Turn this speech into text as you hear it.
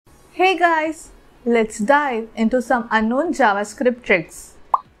Hey guys, let's dive into some unknown JavaScript tricks.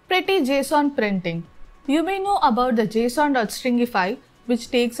 Pretty JSON printing. You may know about the JSON.stringify, which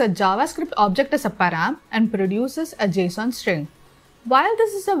takes a JavaScript object as a param and produces a JSON string. While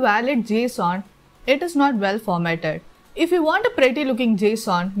this is a valid JSON, it is not well formatted. If you want a pretty looking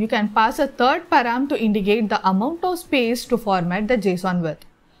JSON, you can pass a third param to indicate the amount of space to format the JSON with.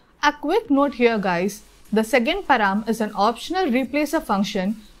 A quick note here guys, the second param is an optional replacer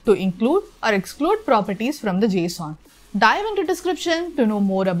function to include or exclude properties from the JSON. Dive into description to know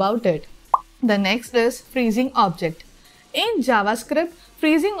more about it. The next is freezing object. In JavaScript,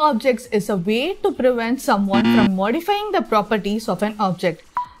 freezing objects is a way to prevent someone from modifying the properties of an object.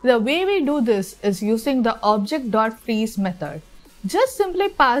 The way we do this is using the Object.freeze method. Just simply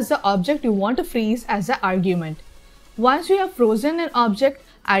pass the object you want to freeze as an argument. Once you have frozen an object,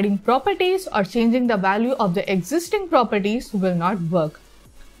 adding properties or changing the value of the existing properties will not work.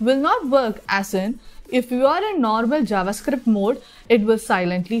 Will not work as in, if you are in normal JavaScript mode, it will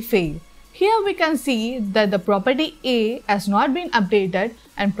silently fail. Here we can see that the property A has not been updated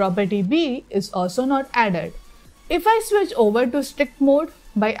and property B is also not added. If I switch over to strict mode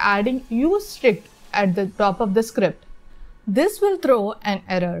by adding use strict at the top of the script, this will throw an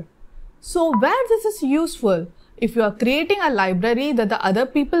error. So where this is useful? If you are creating a library that the other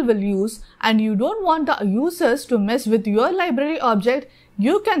people will use and you don't want the users to mess with your library object,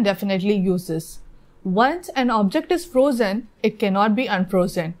 you can definitely use this. Once an object is frozen, it cannot be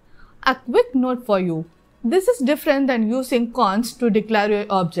unfrozen. A quick note for you. This is different than using const to declare your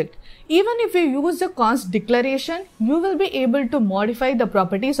object. Even if you use the const declaration, you will be able to modify the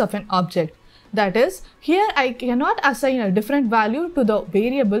properties of an object. That is, here I cannot assign a different value to the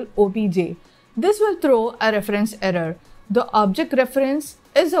variable obj. This will throw a reference error. The object reference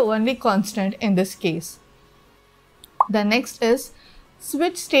is the only constant in this case. The next is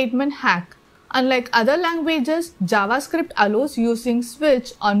switch statement hack. Unlike other languages, JavaScript allows using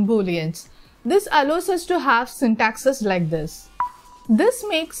switch on booleans. This allows us to have syntaxes like this. This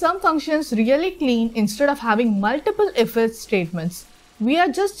makes some functions really clean instead of having multiple if-else statements. We are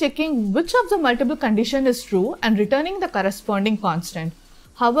just checking which of the multiple condition is true and returning the corresponding constant.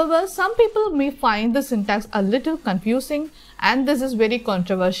 However, some people may find the syntax a little confusing and this is very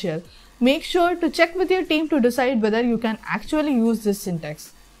controversial. Make sure to check with your team to decide whether you can actually use this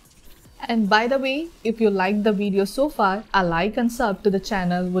syntax. And by the way, if you liked the video so far, a like and sub to the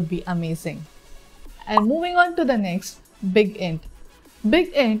channel would be amazing. And moving on to the next, BigInt.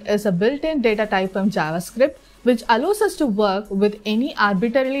 BigInt is a built-in data type from JavaScript which allows us to work with any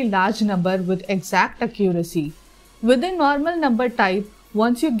arbitrarily large number with exact accuracy. Within normal number type,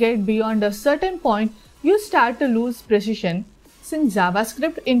 once you get beyond a certain point, you start to lose precision since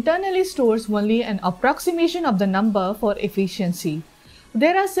JavaScript internally stores only an approximation of the number for efficiency.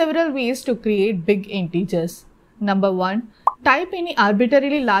 There are several ways to create big integers. Number 1. Type any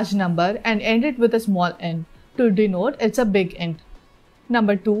arbitrarily large number and end it with a small n to denote it's a big int.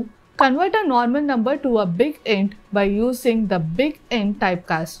 Number 2. Convert a normal number to a big int by using the big int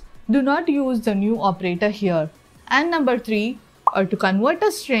typecast. Do not use the new operator here. And number 3. Or to convert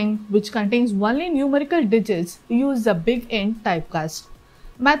a string which contains only numerical digits, use the big int typecast.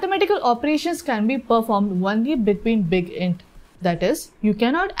 Mathematical operations can be performed only between big int. That is, you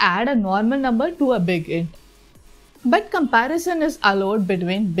cannot add a normal number to a big int. But comparison is allowed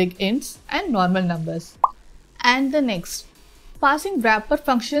between big ints and normal numbers. And the next, passing wrapper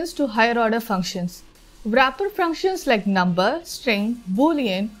functions to higher order functions. Wrapper functions like number, string,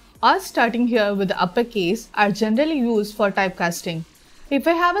 boolean, or starting here with the uppercase are generally used for typecasting. If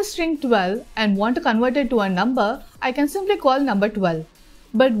I have a string 12 and want to convert it to a number, I can simply call number 12.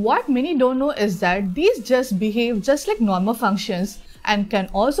 But what many don't know is that these just behave just like normal functions and can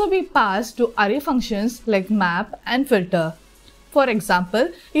also be passed to array functions like map and filter. For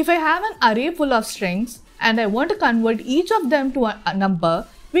example, if I have an array full of strings and I want to convert each of them to a number,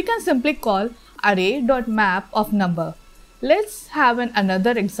 we can simply call array.map of number. Let's have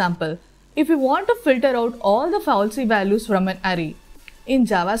another example. If we want to filter out all the falsy values from an array. In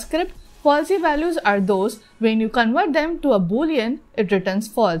JavaScript, falsy values are those when you convert them to a boolean, it returns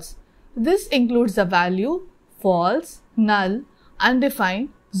false. This includes the value false, null, undefined,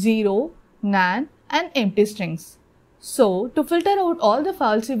 zero, nan, and empty strings. So, to filter out all the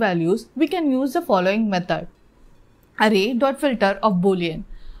falsy values, we can use the following method. Array.filter of boolean.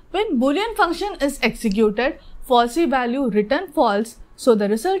 When boolean function is executed, falsy value return false, so the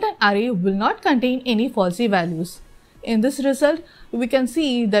resultant array will not contain any falsy values. In this result, we can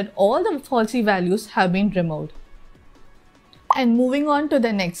see that all the falsy values have been removed. And moving on to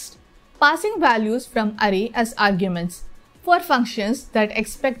the next, passing values from array as arguments. For functions that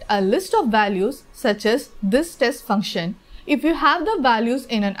expect a list of values such as this test function, if you have the values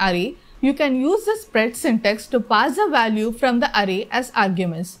in an array, you can use the spread syntax to pass the value from the array as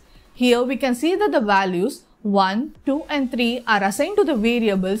arguments. Here we can see that the values 1, 2 and 3 are assigned to the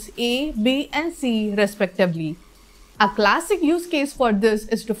variables a, b and c respectively. A classic use case for this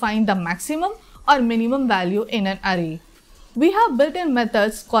is to find the maximum or minimum value in an array. We have built-in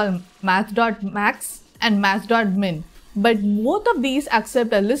methods called math.max and math.min, but both of these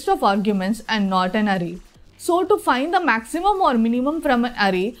accept a list of arguments and not an array. So to find the maximum or minimum from an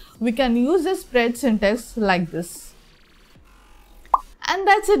array, we can use the spread syntax like this. And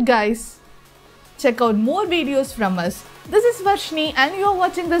that's it guys. Check out more videos from us. This is Varshni and you are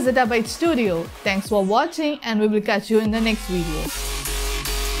watching the Zettabyte Studio. Thanks for watching and we will catch you in the next video.